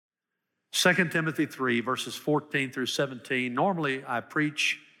2 Timothy 3, verses 14 through 17. Normally, I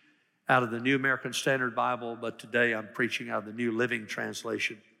preach out of the New American Standard Bible, but today I'm preaching out of the New Living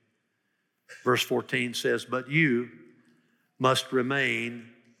Translation. Verse 14 says, "But you must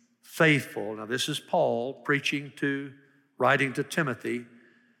remain faithful." Now, this is Paul writing to Timothy,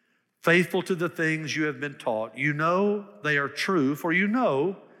 "faithful to the things you have been taught. You know they are true, for you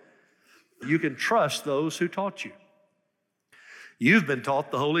know you can trust those who taught you. You've been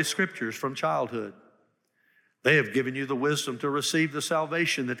taught the Holy Scriptures from childhood. They have given you the wisdom to receive the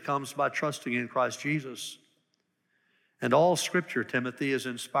salvation that comes by trusting in Christ Jesus. And all Scripture, Timothy, is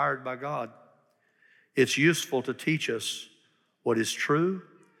inspired by God. It's useful to teach us what is true,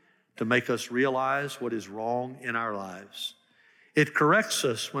 to make us realize what is wrong in our lives. It corrects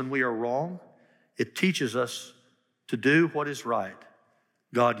us when we are wrong. It teaches us to do what is right.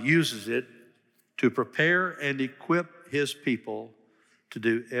 God uses it to prepare and equip His people to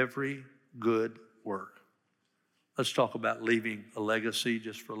do every good work." Let's talk about leaving a legacy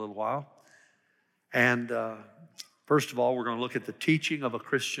just for a little while. And first of all, we're going to look at the teaching of a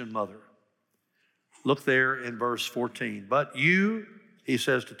Christian mother. Look there in verse 14. "But you," he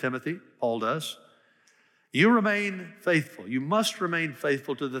says to Timothy, Paul does, "you remain faithful. You must remain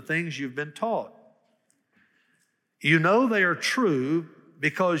faithful to the things you've been taught. You know they are true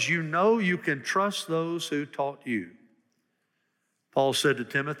because you know you can trust those who taught you." Paul said to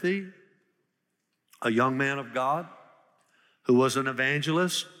Timothy, a young man of God who was an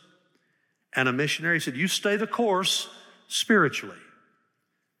evangelist and a missionary, he said, "You stay the course spiritually.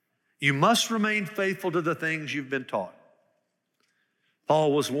 You must remain faithful to the things you've been taught."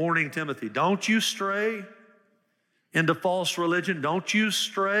 Paul was warning Timothy, don't you stray into false religion. Don't you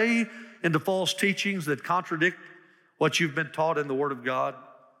stray into false teachings that contradict what you've been taught in the Word of God.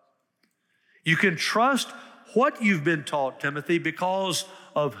 You can trust what you've been taught, Timothy, because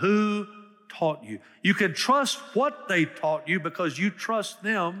of who taught you. You can trust what they taught you because you trust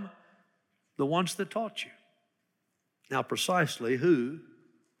them, the ones that taught you. Now, precisely who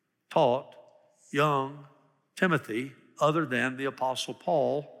taught young Timothy other than the Apostle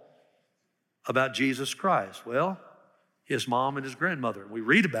Paul about Jesus Christ? Well, his mom and his grandmother. We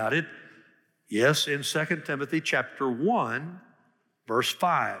read about it, yes, in 2 Timothy chapter 1, verse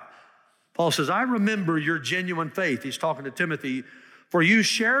 5. Paul says, "I remember your genuine faith." He's talking to Timothy. "For you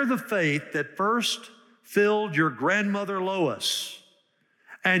share the faith that first filled your grandmother Lois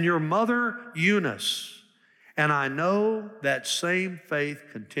and your mother Eunice. And I know that same faith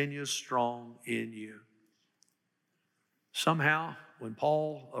continues strong in you." Somehow, when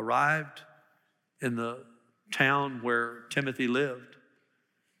Paul arrived in the town where Timothy lived,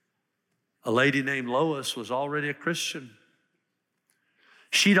 a lady named Lois was already a Christian.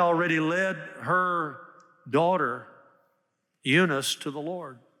 She'd already led her daughter, Eunice, to the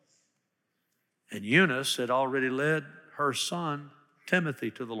Lord. And Eunice had already led her son,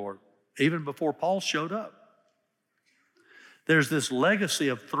 Timothy, to the Lord, even before Paul showed up. There's this legacy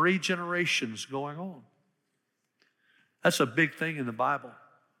of 3 generations going on. That's a big thing in the Bible.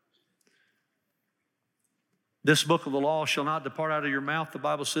 "This book of the law shall not depart out of your mouth," the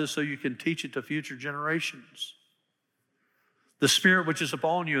Bible says, "so you can teach it to future generations. The Spirit which is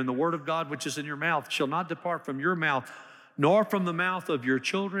upon you and the Word of God which is in your mouth shall not depart from your mouth, nor from the mouth of your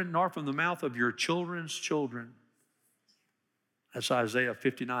children, nor from the mouth of your children's children." That's Isaiah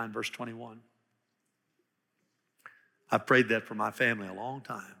 59, verse 21. I've prayed that for my family a long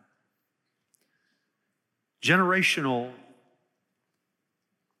time. Generational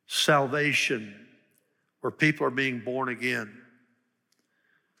salvation, where people are being born again.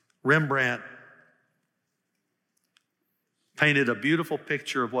 Rembrandt painted a beautiful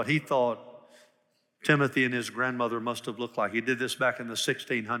picture of what he thought Timothy and his grandmother must have looked like. He did this back in the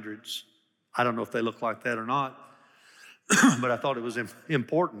 1600s. I don't know if they look like that or not, but I thought it was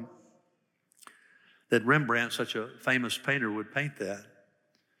important that Rembrandt, such a famous painter, would paint that.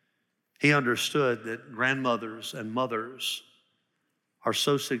 He understood that grandmothers and mothers are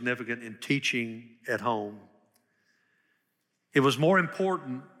so significant in teaching at home. It was more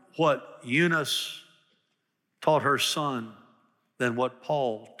important what Eunice taught her son than what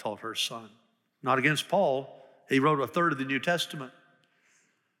Paul taught her son. Not against Paul. He wrote a third of the New Testament.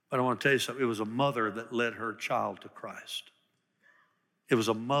 But I want to tell you something. It was a mother that led her child to Christ. It was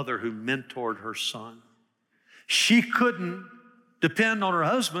a mother who mentored her son. She couldn't depend on her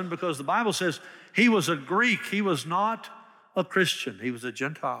husband because the Bible says he was a Greek. He was not a Christian. He was a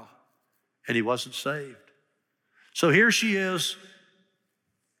Gentile, and he wasn't saved. So here she is.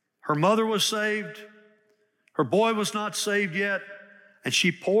 Her mother was saved. Her boy was not saved yet, and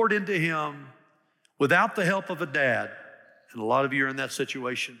she poured into him without the help of a dad. And a lot of you are in that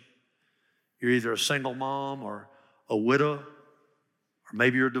situation. You're either a single mom or a widow, or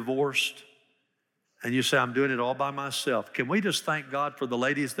maybe you're divorced, and you say, I'm doing it all by myself. Can we just thank God for the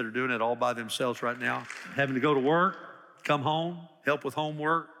ladies that are doing it all by themselves right now? Having to go to work, come home, help with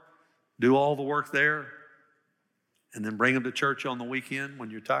homework, do all the work there, and then bring them to church on the weekend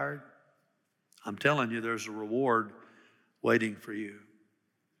when you're tired. I'm telling you, there's a reward waiting for you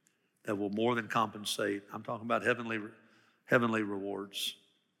that will more than compensate. I'm talking about heavenly rewards.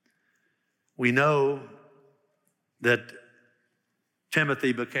 We know that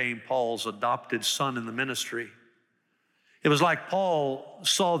Timothy became Paul's adopted son in the ministry. It was like Paul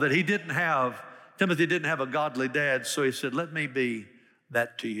saw that Timothy didn't have a godly dad, so he said, let me be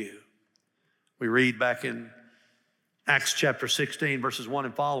that to you. We read back in Acts chapter 16, verses 1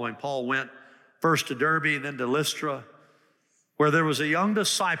 and following, Paul went first to Derbe, then to Lystra, where there was a young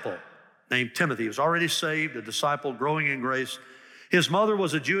disciple named Timothy. He was already saved, a disciple growing in grace. His mother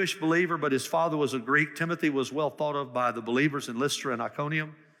was a Jewish believer, but his father was a Greek. Timothy was well thought of by the believers in Lystra and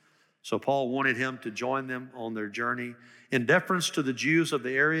Iconium, so Paul wanted him to join them on their journey. In deference to the Jews of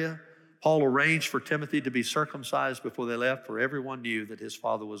the area, Paul arranged for Timothy to be circumcised before they left, for everyone knew that his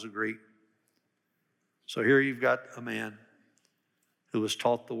father was a Greek. So here you've got a man who was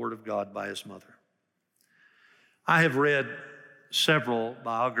taught the Word of God by his mother. I have read several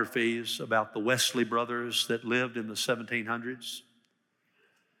biographies about the Wesley brothers that lived in the 1700s.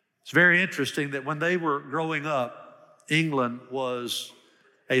 It's very interesting that when they were growing up, England was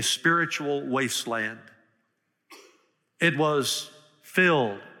a spiritual wasteland. It was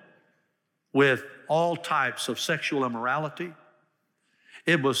filled with all types of sexual immorality.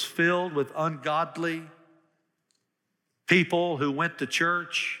 It was filled with ungodly people who went to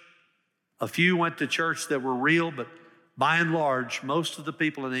church. A few went to church that were real, but by and large, most of the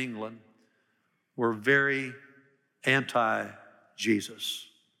people in England were very anti-Jesus.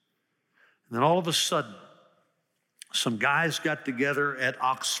 And then all of a sudden, some guys got together at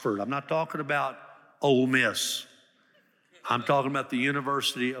Oxford. I'm not talking about Ole Miss. I'm talking about the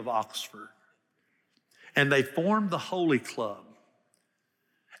University of Oxford. And they formed the Holy Club.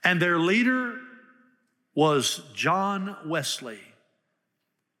 And their leader was John Wesley.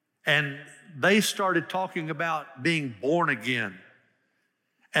 And they started talking about being born again.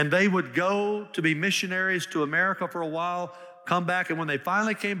 And they would go to be missionaries to America for a while, come back, and when they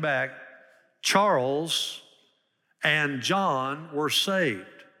finally came back, Charles and John were saved.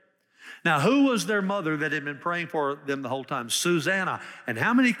 Now, who was their mother that had been praying for them the whole time? Susanna. And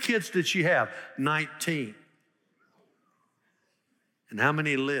how many kids did she have? 19. And how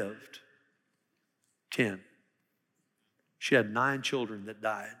many lived? 10. She had 9 children that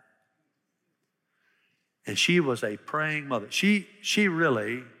died. And she was a praying mother. She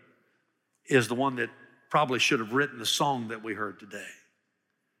really is the one that probably should have written the song that we heard today.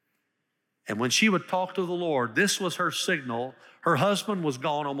 And when she would talk to the Lord, this was her signal. Her husband was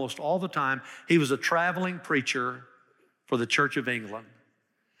gone almost all the time. He was a traveling preacher for the Church of England.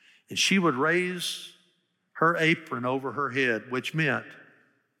 And she would raise her apron over her head, which meant,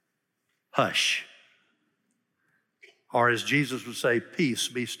 hush. Or as Jesus would say, peace,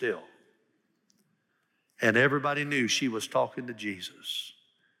 be still. And everybody knew she was talking to Jesus.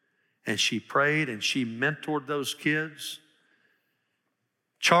 And she prayed and she mentored those kids.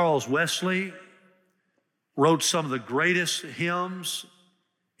 Charles Wesley wrote some of the greatest hymns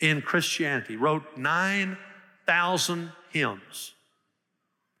in Christianity, wrote 9,000 hymns.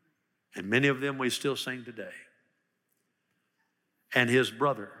 And many of them we still sing today. And his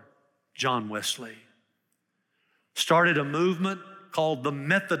brother, John Wesley, started a movement called the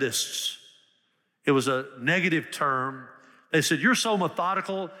Methodists. It was a negative term. They said, you're so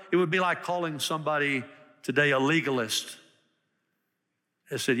methodical, it would be like calling somebody today a legalist.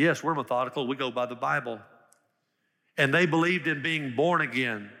 They said, yes, we're methodical. We go by the Bible. And they believed in being born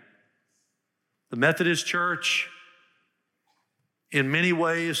again. The Methodist Church, in many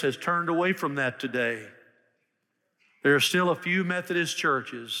ways, has turned away from that today. There are still a few Methodist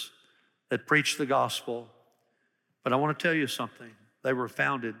churches that preach the gospel. But I want to tell you something. They were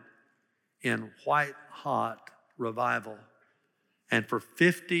founded in white-hot revival. And for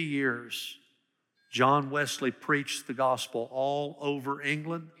 50 years, John Wesley preached the gospel all over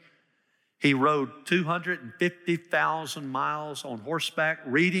England. He rode 250,000 miles on horseback,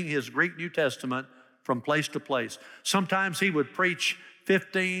 reading his Greek New Testament from place to place. Sometimes he would preach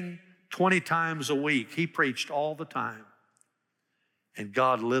 15, 20 times a week. He preached all the time. And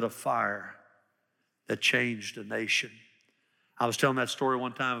God lit a fire that changed a nation. I was telling that story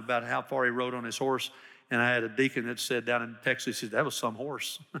one time about how far he rode on his horse, and I had a deacon that said down in Texas, he said, that was some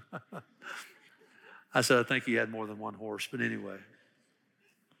horse. I said, I think he had more than one horse, but anyway.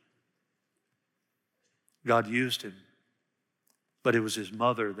 God used him, but it was his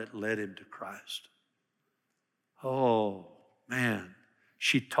mother that led him to Christ. Oh, man.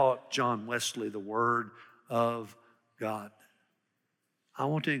 She taught John Wesley the Word of God. I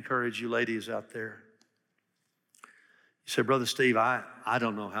want to encourage you ladies out there. You say, Brother Steve, I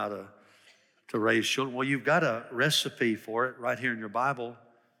don't know how to raise children. Well, you've got a recipe for it right here in your Bible.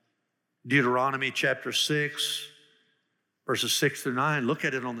 Deuteronomy chapter 6, verses 6 through 9. Look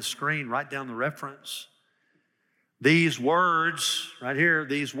at it on the screen. Write down the reference. These words, right here,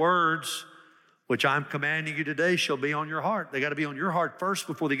 these words which I'm commanding you today shall be on your heart. They got to be on your heart first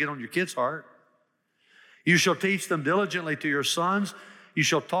before they get on your kid's heart. You shall teach them diligently to your sons. You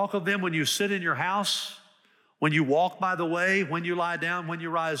shall talk of them when you sit in your house, when you walk by the way, when you lie down, when you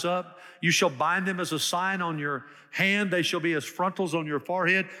rise up. You shall bind them as a sign on your hand. They shall be as frontals on your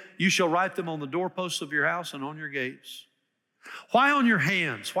forehead. You shall write them on the doorposts of your house and on your gates. Why on your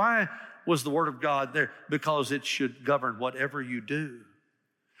hands? Why was the Word of God there? Because it should govern whatever you do.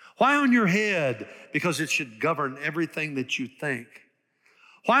 Why on your head? Because it should govern everything that you think.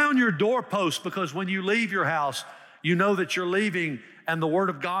 Why on your doorpost? Because when you leave your house, you know that you're leaving and the Word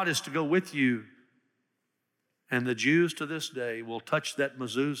of God is to go with you. And the Jews to this day will touch that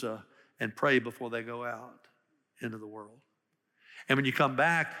mezuzah and pray before they go out into the world. And when you come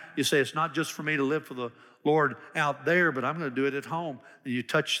back, you say, it's not just for me to live for the Lord out there, but I'm going to do it at home. And you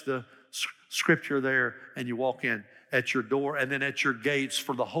touch the scripture there and you walk in at your door and then at your gates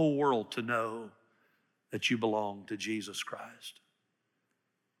for the whole world to know that you belong to Jesus Christ.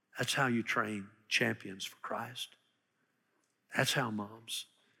 That's how you train champions for Christ. That's how, moms.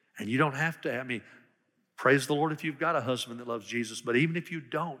 And you don't have to, praise the Lord if you've got a husband that loves Jesus, but even if you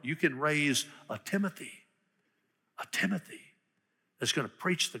don't, you can raise a Timothy that's going to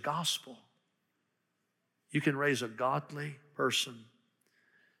preach the gospel. You can raise a godly person.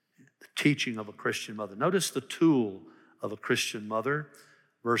 The teaching of a Christian mother. Notice the tool of a Christian mother.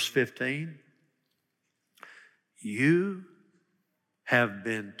 Verse 15. You have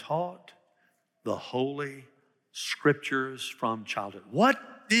been taught the Holy Scriptures from childhood. What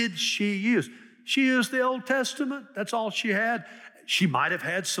did she use? She used the Old Testament. That's all she had. She might have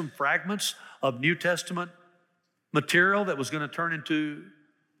had some fragments of New Testament material that was going to turn into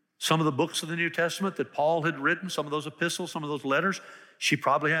some of the books of the New Testament that Paul had written, some of those epistles, some of those letters. She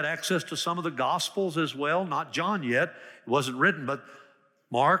probably had access to some of the Gospels as well, not John yet. It wasn't written, but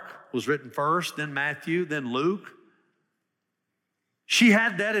Mark was written first, then Matthew, then Luke. She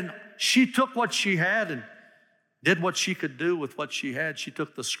had that, and she took what she had and did what she could do with what she had. She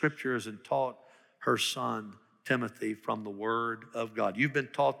took the Scriptures and taught her son, Timothy, from the Word of God. You've been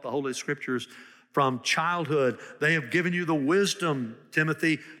taught the Holy Scriptures from childhood. They have given you the wisdom,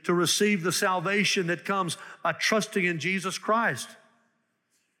 Timothy, to receive the salvation that comes by trusting in Jesus Christ.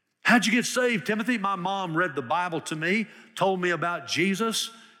 How'd you get saved, Timothy? My mom read the Bible to me, told me about Jesus,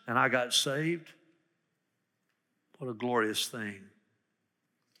 and I got saved. What a glorious thing.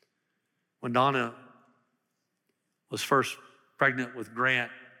 When Donna was first pregnant with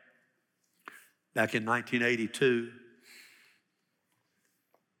Grant back in 1982,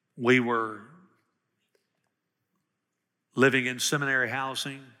 we were living in seminary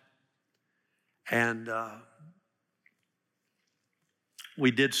housing, and we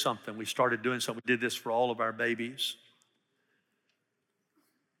did something. We started doing something. We did this for all of our babies.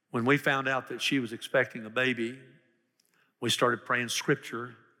 When we found out that she was expecting a baby, we started praying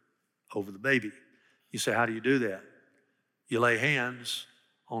Scripture over the baby. You say, how do you do that? You lay hands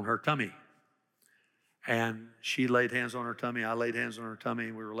on her tummy. And she laid hands on her tummy. I laid hands on her tummy.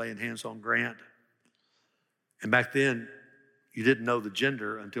 And we were laying hands on Grant. And back then, you didn't know the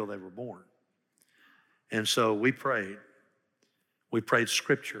gender until they were born. And so we prayed. We prayed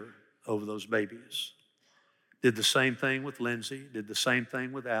Scripture over those babies. Did the same thing with Lindsay. Did the same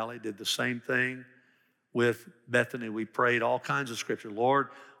thing with Allie. Did the same thing with Bethany. We prayed all kinds of Scripture. Lord,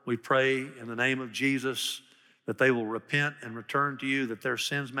 we pray in the name of Jesus that they will repent and return to you, that their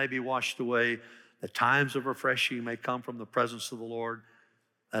sins may be washed away, that times of refreshing may come from the presence of the Lord.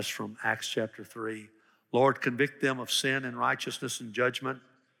 That's from Acts chapter 3. Lord, convict them of sin and righteousness and judgment.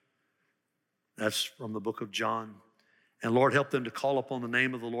 That's from the book of John. And Lord, help them to call upon the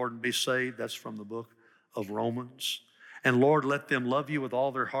name of the Lord and be saved. That's from the book of Romans. And Lord, let them love you with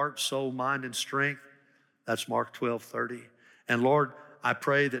all their heart, soul, mind, and strength. That's Mark 12:30. And Lord, I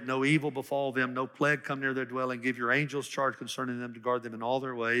pray that no evil befall them, no plague come near their dwelling. Give your angels charge concerning them to guard them in all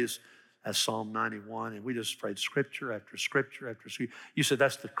their ways. That's Psalm 91. And we just prayed Scripture after Scripture after Scripture. You said,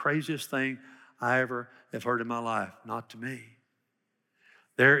 that's the craziest thing I ever have heard in my life. Not to me.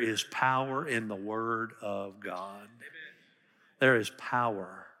 There is power in the Word of God. Amen. There is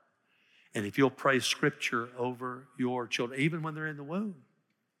power. And if you'll pray Scripture over your children, even when they're in the womb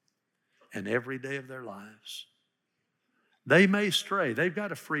and every day of their lives, they may stray. They've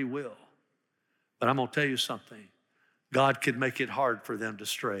got a free will. But I'm going to tell you something. God can make it hard for them to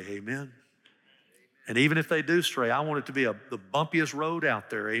stray. Amen? And even if they do stray, I want it to be the bumpiest road out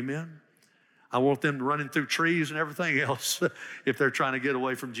there. Amen? I want them running through trees and everything else if they're trying to get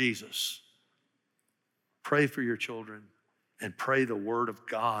away from Jesus. Pray for your children and pray the Word of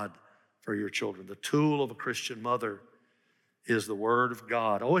God for your children. The tool of a Christian mother is the Word of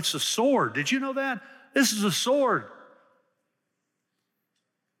God. Oh, it's a sword. Did you know that? This is a sword.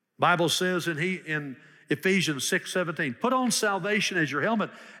 Bible says in Ephesians 6:17, put on salvation as your helmet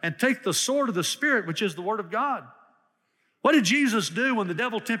and take the sword of the Spirit, which is the Word of God. What did Jesus do when the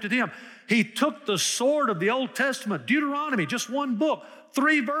devil tempted him? He took the sword of the Old Testament, Deuteronomy, just one book,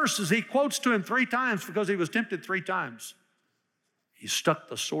 3 verses. He quotes to him 3 times because he was tempted 3 times. He stuck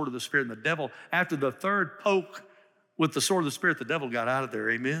the sword of the Spirit, and the devil, after the 3rd poke with the sword of the Spirit, the devil got out of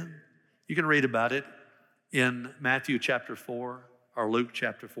there. Amen? You can read about it in Matthew chapter 4 or Luke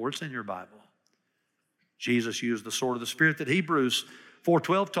chapter 4. It's in your Bible. Jesus used the sword of the Spirit that Hebrews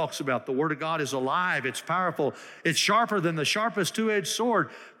 4:12 talks about. The Word of God is alive. It's powerful. It's sharper than the sharpest 2-edged sword,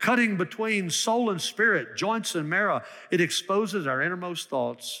 cutting between soul and spirit, joints and marrow. It exposes our innermost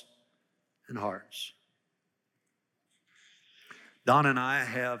thoughts and hearts. Don and I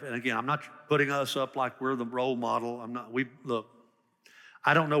have, and again, I'm not putting us up like we're the role model. Look,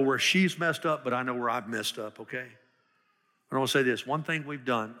 I don't know where she's messed up, but I know where I've messed up, okay? I want to say this. One thing we've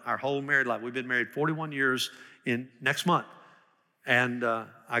done our whole married life, we've been married 41 years in next month. And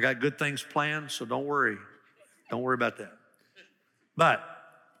I got good things planned, so don't worry. Don't worry about that. But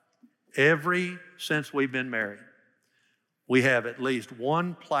since we've been married, we have at least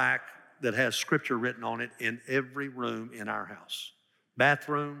one plaque that has Scripture written on it in every room in our house.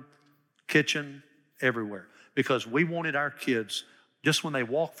 Bathroom, kitchen, everywhere. Because we wanted our kids, just when they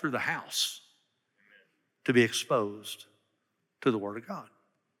walk through the house, to be exposed to the Word of God.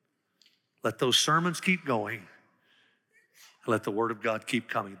 Let those sermons keep going. Let the Word of God keep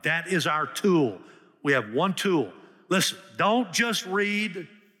coming. That is our tool. We have one tool. Listen, don't just read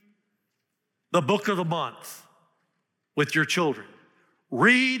the book of the month with your children.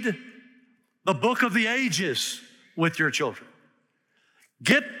 Read the book of the ages with your children.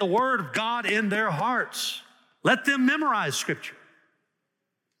 Get the Word of God in their hearts. Let them memorize Scripture.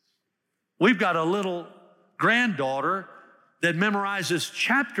 We've got a little granddaughter that memorizes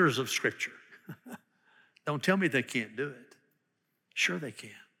chapters of Scripture. Don't tell me they can't do it. Sure they can.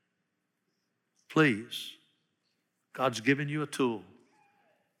 Please, God's given you a tool,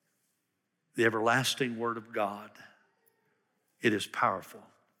 the everlasting Word of God. It is powerful.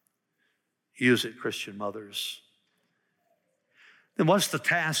 Use it, Christian mothers. Then what's the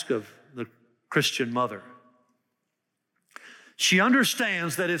task of the Christian mother? She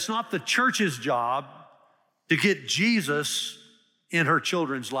understands that it's not the church's job to get Jesus in her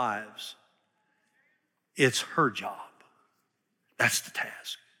children's lives. It's her job. That's the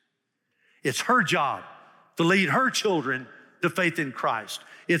task. It's her job to lead her children to faith in Christ.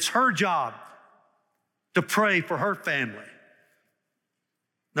 It's her job to pray for her family.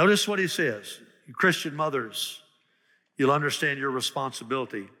 Notice what he says. You Christian mothers, you'll understand your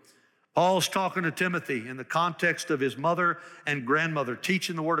responsibility. Paul's talking to Timothy in the context of his mother and grandmother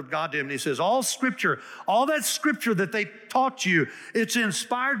teaching the Word of God to him. And he says, all Scripture, all that Scripture that they taught you, it's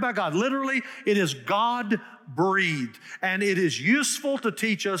inspired by God. Literally, it is God-breathed. And it is useful to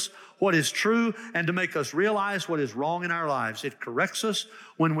teach us what is true and to make us realize what is wrong in our lives. It corrects us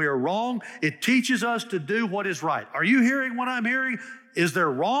when we are wrong. It teaches us to do what is right. Are you hearing what I'm hearing? Is there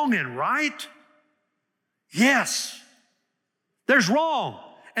wrong and right? Yes. There's wrong.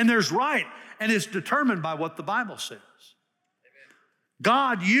 And there's right, and it's determined by what the Bible says. Amen.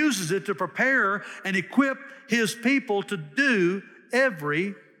 God uses it to prepare and equip His people to do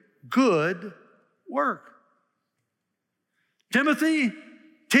every good work. Timothy,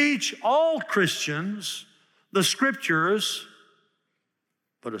 teach all Christians the Scriptures,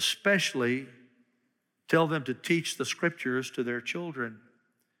 but especially tell them to teach the Scriptures to their children.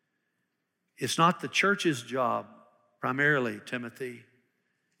 It's not the church's job, primarily, Timothy.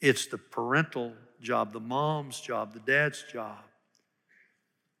 It's the parental job, the mom's job, the dad's job,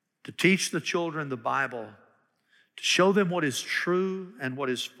 to teach the children the Bible, to show them what is true and what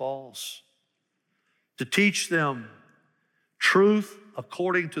is false, to teach them truth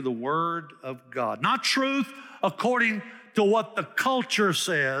according to the Word of God. Not truth according to what the culture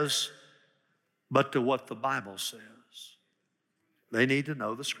says, but to what the Bible says. They need to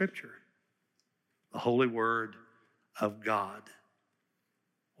know the Scripture, the holy Word of God.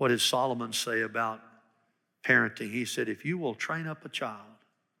 What did Solomon say about parenting? He said, if you will train up a child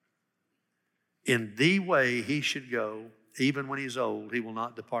in the way he should go, even when he's old, he will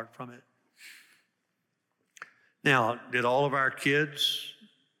not depart from it. Now, did all of our kids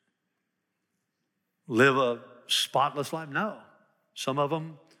live a spotless life? No. Some of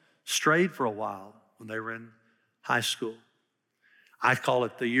them strayed for a while when they were in high school. I call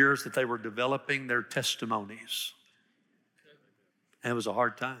it the years that they were developing their testimonies. And it was a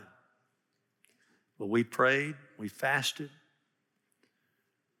hard time. But we prayed, we fasted,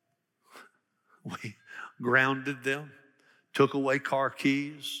 we grounded them, took away car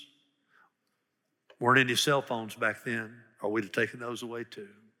keys. Weren't any cell phones back then, or we'd have taken those away too.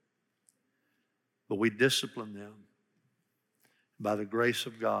 But we disciplined them. By the grace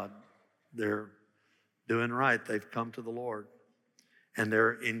of God, they're doing right. They've come to the Lord. And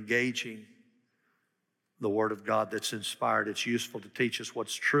they're engaging the Word of God that's inspired. It's useful to teach us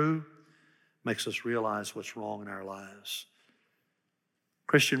what's true, makes us realize what's wrong in our lives.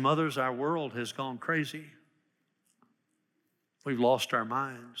 Christian mothers, our world has gone crazy. We've lost our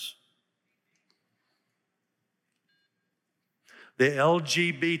minds. The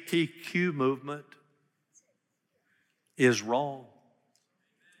LGBTQ movement is wrong.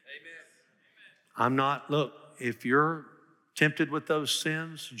 Look, if you're tempted with those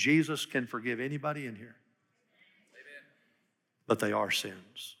sins, Jesus can forgive anybody in here. But they are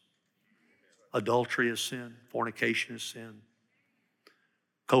sins. Adultery is sin. Fornication is sin.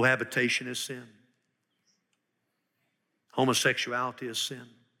 Cohabitation is sin. Homosexuality is sin.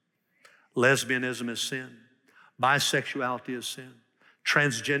 Lesbianism is sin. Bisexuality is sin.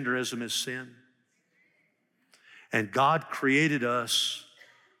 Transgenderism is sin. And God created us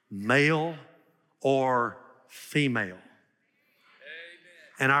male or female.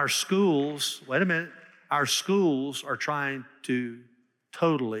 And our schools, wait a minute, our schools are trying to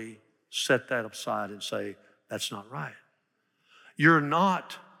totally set that aside and say, that's not right. Your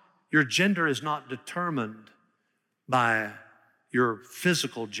gender is not determined by your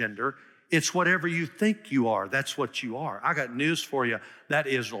physical gender. It's whatever you think you are. That's what you are. I got news for you. That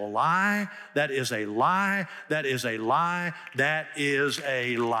is a lie. That is a lie. That is a lie. That is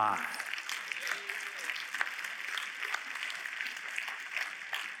a lie.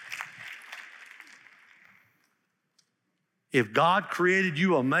 If God created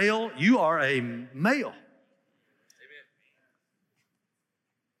you a male, you are a male.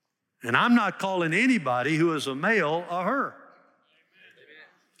 And I'm not calling anybody who is a male a her.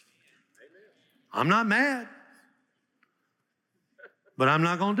 I'm not mad. But I'm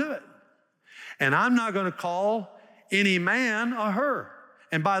not going to do it. And I'm not going to call any man a her.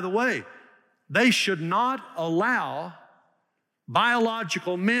 And by the way, they should not allow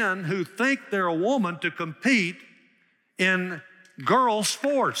biological men who think they're a woman to compete in girl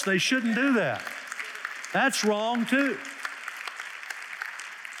sports. They shouldn't do that. That's wrong too.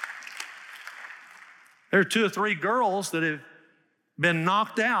 There are 2 or 3 girls that have been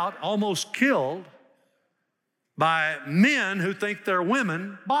knocked out, almost killed, by men who think they're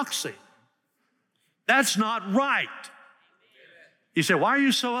women boxing. That's not right. You say, why are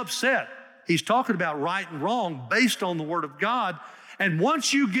you so upset? He's talking about right and wrong based on the Word of God. And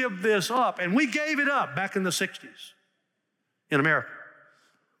once you give this up, and we gave it up back in the 60s in America.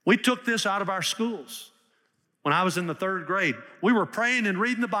 We took this out of our schools. When I was in the 3rd grade, we were praying and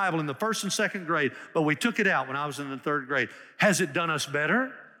reading the Bible in the 1st and 2nd grade, but we took it out when I was in the 3rd grade. Has it done us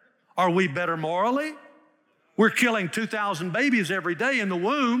better? Are we better morally? We're killing 2,000 babies every day in the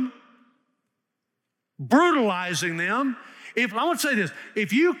womb, brutalizing them. I want to say this,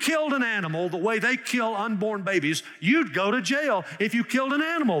 if you killed an animal the way they kill unborn babies, you'd go to jail if you killed an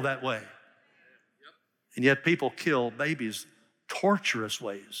animal that way. And yet people kill babies torturous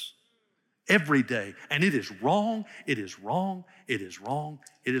ways every day. And it is wrong, it is wrong, it is wrong,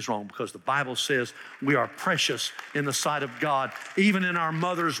 it is wrong, because the Bible says we are precious in the sight of God, even in our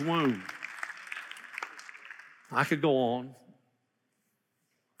mother's womb. I could go on.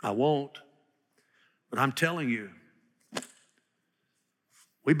 I won't. But I'm telling you,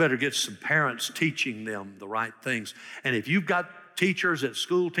 we better get some parents teaching them the right things. And if you've got teachers at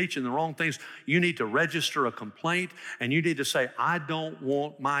school teaching the wrong things, you need to register a complaint, and you need to say, I don't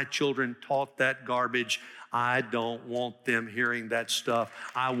want my children taught that garbage. I don't want them hearing that stuff.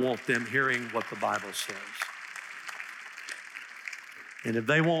 I want them hearing what the Bible says. And if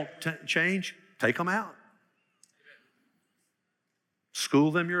they won't change, take them out.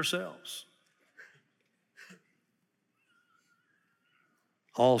 School them yourselves.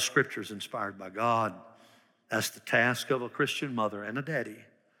 All Scripture is inspired by God. That's the task of a Christian mother and a daddy,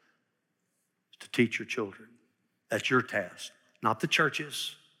 to teach your children. That's your task, not the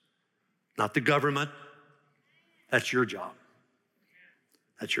church's, not the government. That's your job.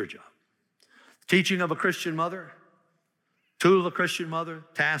 That's your job. Teaching of a Christian mother, tool of a Christian mother,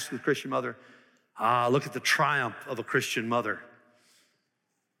 task of a Christian mother. Look at the triumph of a Christian mother.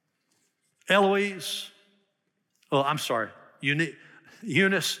 Eunice.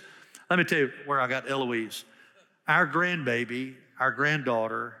 Let me tell you where I got Eloise. Our grandbaby, our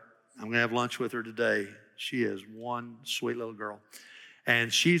granddaughter, I'm going to have lunch with her today. She is one sweet little girl.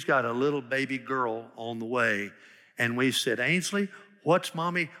 And she's got a little baby girl on the way. And we said, Ainsley, what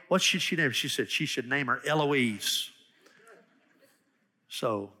should she name? She said she should name her Eloise.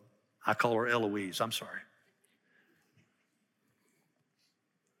 So I call her Eloise. I'm sorry.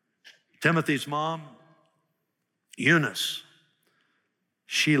 Timothy's mom, Eunice,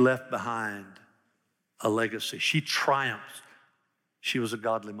 she left behind a legacy. She triumphed. She was a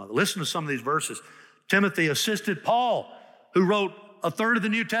godly mother. Listen to some of these verses. Timothy assisted Paul, who wrote a third of the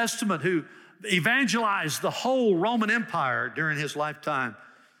New Testament, who evangelized the whole Roman Empire during his lifetime.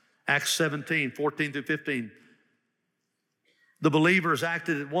 Acts 17, 14 through 15. The believers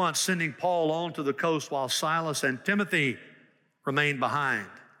acted at once, sending Paul on to the coast while Silas and Timothy remained behind.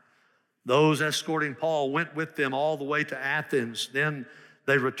 Those escorting Paul went with them all the way to Athens. Then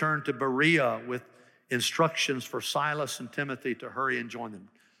they returned to Berea with instructions for Silas and Timothy to hurry and join them.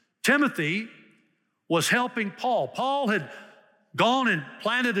 Timothy was helping Paul. Paul had gone and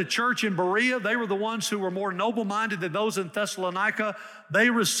planted a church in Berea. They were the ones who were more noble-minded than those in Thessalonica.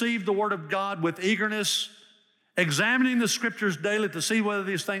 They received the word of God with eagerness, examining the scriptures daily to see whether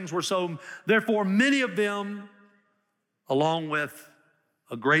these things were so. Therefore, many of them, along with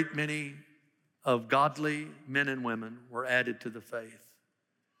a great many of godly men and women, were added to the faith.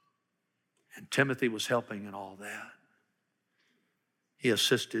 And Timothy was helping in all that. He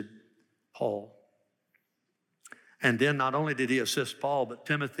assisted Paul. And then not only did he assist Paul, but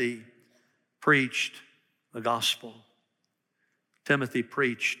Timothy preached the gospel. Timothy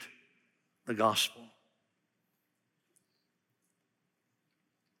preached the gospel.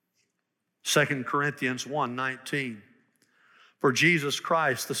 2 Corinthians 1:19. For Jesus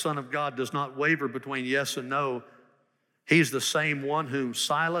Christ, the Son of God, does not waver between yes and no. He's the same one whom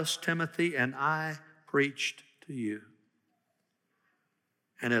Silas, Timothy, and I preached to you.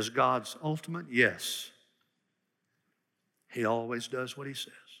 And as God's ultimate yes, he always does what he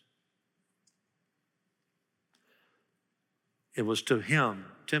says. It was to him,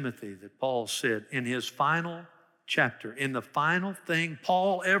 Timothy, that Paul said in his final chapter, in the final thing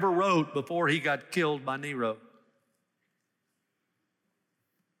Paul ever wrote before he got killed by Nero.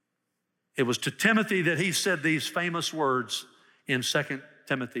 It was to Timothy that he said these famous words in 2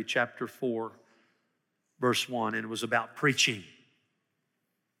 Timothy chapter 4, verse 1, and it was about preaching.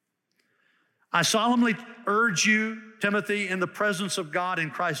 I solemnly urge you, Timothy, in the presence of God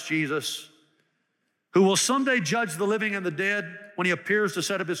in Christ Jesus, who will someday judge the living and the dead when he appears to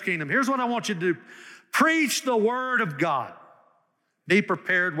set up his kingdom. Here's what I want you to do. Preach the word of God. Be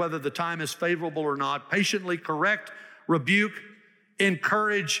prepared whether the time is favorable or not. Patiently correct, rebuke,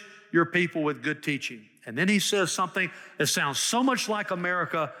 encourage your people with good teaching. And then he says something that sounds so much like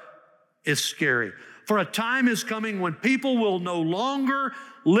America, it's scary. For a time is coming when people will no longer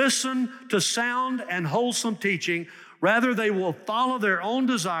listen to sound and wholesome teaching. Rather, they will follow their own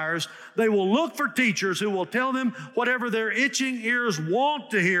desires. They will look for teachers who will tell them whatever their itching ears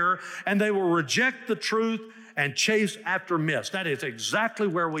want to hear, and they will reject the truth and chase after myths. That is exactly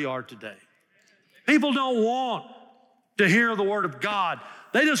where we are today. People don't want to hear the word of God.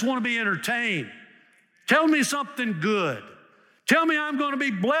 They just want to be entertained. Tell me something good. Tell me I'm going to be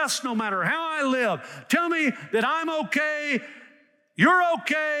blessed no matter how I live. Tell me that I'm okay. You're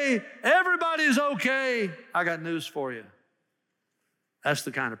okay. Everybody's okay. I got news for you. That's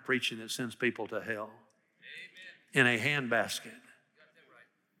the kind of preaching that sends people to hell. Amen. In a handbasket.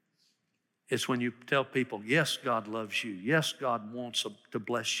 It's when you tell people, yes, God loves you. Yes, God wants to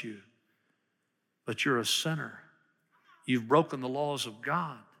bless you. But you're a sinner. You've broken the laws of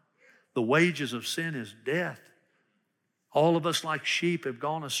God. The wages of sin is death. All of us like sheep have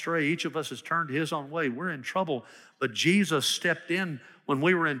gone astray. Each of us has turned his own way. We're in trouble. But Jesus stepped in when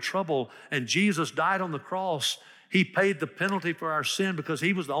we were in trouble, and Jesus died on the cross. He paid the penalty for our sin because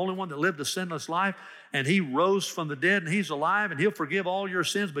he was the only one that lived a sinless life, and he rose from the dead, and he's alive, and he'll forgive all your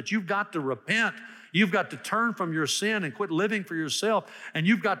sins. But you've got to repent. You've got to turn from your sin and quit living for yourself, and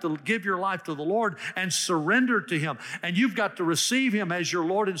you've got to give your life to the Lord and surrender to him, and you've got to receive him as your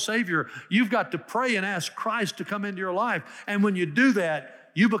Lord and Savior. You've got to pray and ask Christ to come into your life, and when you do that,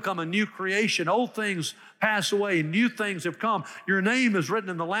 you become a new creation. Old things pass away, new things have come. Your name is written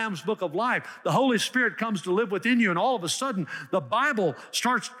in the Lamb's book of life. The Holy Spirit comes to live within you, and all of a sudden, the Bible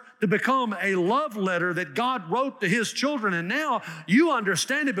starts to become a love letter that God wrote to His children. And now you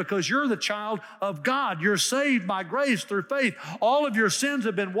understand it because you're the child of God. You're saved by grace through faith. All of your sins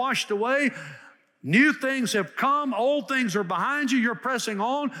have been washed away. New things have come. Old things are behind you. You're pressing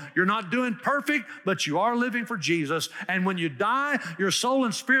on. You're not doing perfect, but you are living for Jesus. And when you die, your soul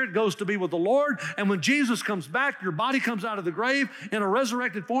and spirit goes to be with the Lord. And when Jesus comes back, your body comes out of the grave in a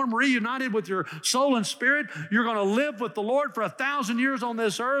resurrected form, reunited with your soul and spirit. You're going to live with the Lord for 1,000 years on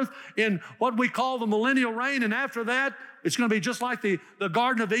this earth in what we call the millennial reign. And after that, it's going to be just like the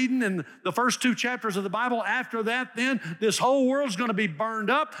Garden of Eden in the first 2 chapters of the Bible. After that, then this whole world's going to be burned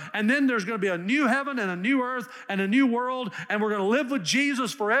up, and then there's going to be a new heaven and a new earth and a new world, and we're going to live with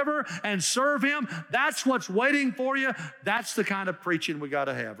Jesus forever and serve Him. That's what's waiting for you. That's the kind of preaching we got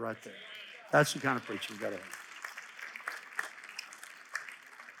to have right there. That's the kind of preaching we got to have.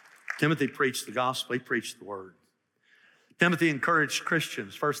 Timothy preached the gospel. He preached the word. Timothy encouraged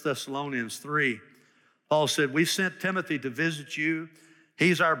Christians. 1 Thessalonians 3. Paul said, we sent Timothy to visit you.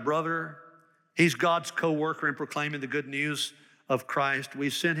 He's our brother. He's God's co-worker in proclaiming the good news of Christ. We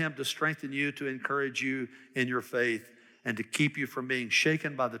sent him to strengthen you, to encourage you in your faith, and to keep you from being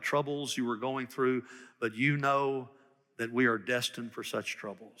shaken by the troubles you were going through. But you know that we are destined for such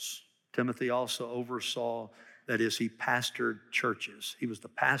troubles. Timothy also oversaw, that is, he pastored churches. He was the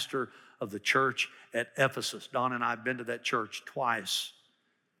pastor of the church at Ephesus. Don and I have been to that church twice.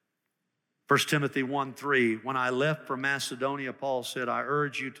 1 Timothy 1:3, when I left for Macedonia, Paul said, I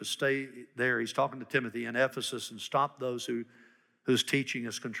urge you to stay there. He's talking to Timothy in Ephesus, and stop those whose teaching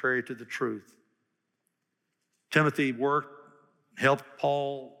is contrary to the truth. Timothy worked, helped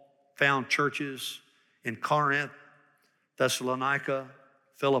Paul found churches in Corinth, Thessalonica,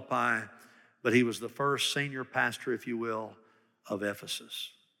 Philippi, but he was the first senior pastor, if you will, of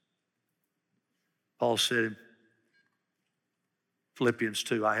Ephesus. Paul said in Philippians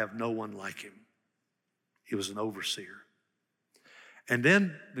 2, I have no one like him. He was an overseer. And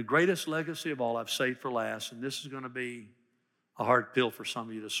then the greatest legacy of all, I've saved for last, and this is going to be a hard pill for some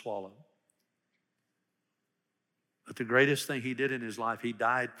of you to swallow. But the greatest thing he did in his life, he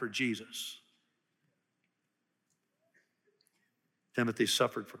died for Jesus. Timothy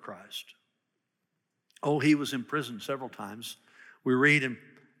suffered for Christ. Oh, he was in prison several times. We read in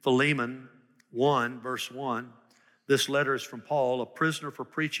Philemon 1, verse 1, this letter is from Paul, a prisoner for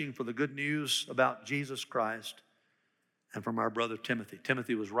preaching for the good news about Jesus Christ, and from our brother Timothy.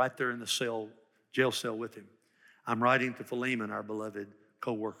 Timothy was right there in the jail cell with him. I'm writing to Philemon, our beloved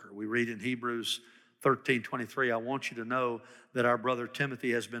co-worker. We read in Hebrews 13:23, I want you to know that our brother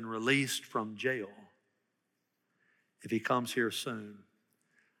Timothy has been released from jail. If he comes here soon,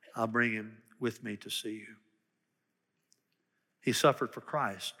 I'll bring him with me to see you. He suffered for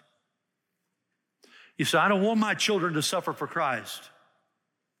Christ. You say, I don't want my children to suffer for Christ.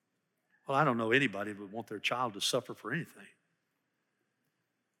 Well, I don't know anybody who would want their child to suffer for anything.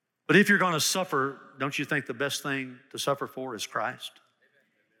 But if you're going to suffer, don't you think the best thing to suffer for is Christ?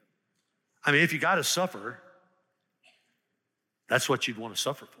 I mean, if you got to suffer, that's what you'd want to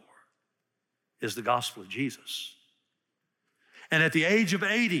suffer for, is the gospel of Jesus. And at the age of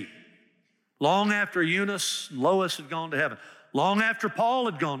 80, long after Eunice and Lois had gone to heaven, long after Paul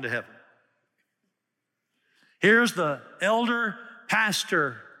had gone to heaven, here's the elder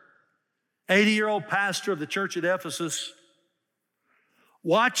pastor, 80-year-old pastor of the church at Ephesus,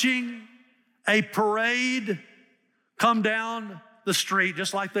 watching a parade come down the street,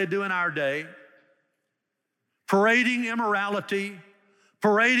 just like they do in our day, parading immorality,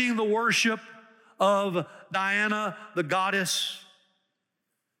 parading the worship of Diana, the goddess.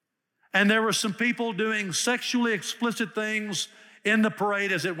 And there were some people doing sexually explicit things in the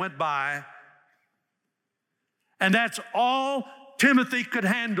parade as it went by. And that's all Timothy could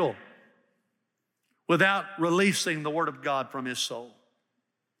handle without releasing the word of God from his soul.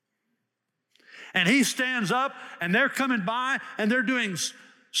 And he stands up, and they're coming by, and they're doing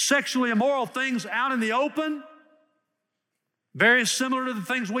sexually immoral things out in the open, very similar to the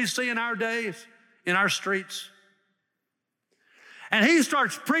things we see in our days, in our streets. And he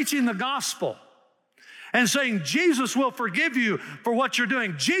starts preaching the gospel and saying, Jesus will forgive you for what you're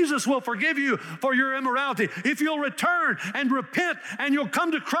doing. Jesus will forgive you for your immorality. If you'll return and repent and you'll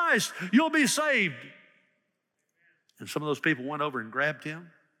come to Christ, you'll be saved. And some of those people went over and grabbed him,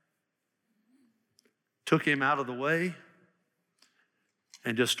 took him out of the way,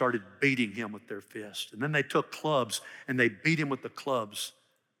 and just started beating him with their fists. And then they took clubs and they beat him with the clubs,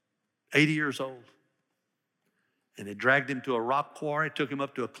 80 years old. And they dragged him to a rock quarry, took him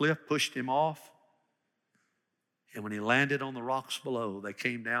up to a cliff, pushed him off. And when he landed on the rocks below, they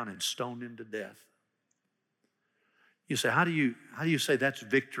came down and stoned him to death. You say, how do you say that's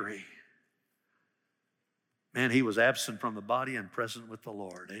victory? Man, he was absent from the body and present with the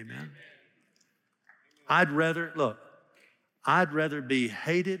Lord. Amen. I'd rather be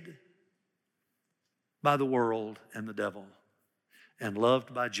hated by the world and the devil and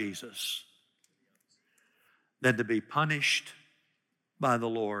loved by Jesus than to be punished by the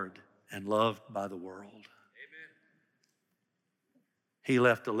Lord and loved by the world. Amen. He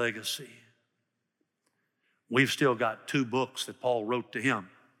left a legacy. We've still got 2 books that Paul wrote to him.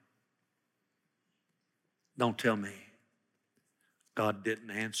 Don't tell me God didn't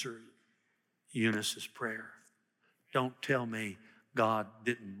answer Eunice's prayer. Don't tell me God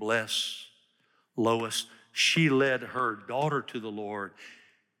didn't bless Lois. She led her daughter to the Lord.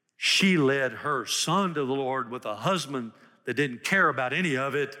 She led her son to the Lord with a husband that didn't care about any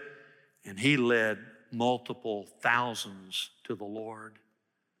of it, and he led multiple thousands to the Lord.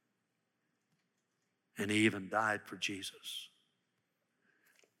 And he even died for Jesus.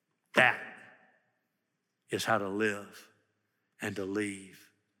 That is how to live and to leave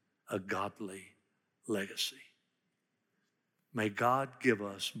a godly legacy. May God give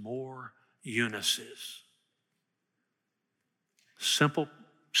us more Eunices. Simple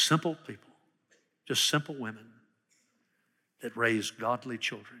people, just simple women that raise godly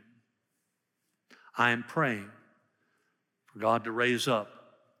children. I am praying for God to raise up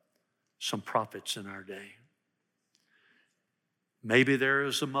some prophets in our day. Maybe there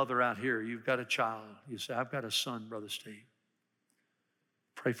is a mother out here, you've got a child. You say, I've got a son, Brother Steve.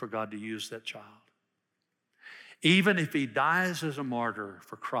 Pray for God to use that child. Even if he dies as a martyr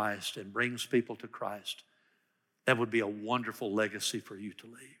for Christ and brings people to Christ, that would be a wonderful legacy for you to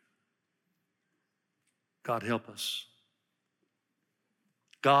leave. God help us.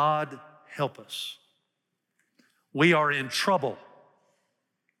 God help us. We are in trouble.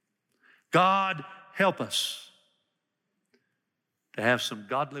 God help us to have some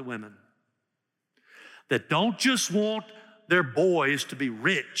godly women that don't just want their boys to be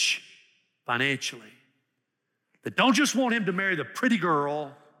rich financially, that don't just want him to marry the pretty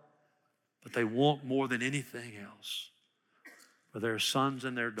girl, but they want more than anything else for their sons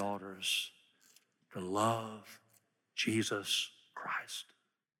and their daughters to love Jesus Christ.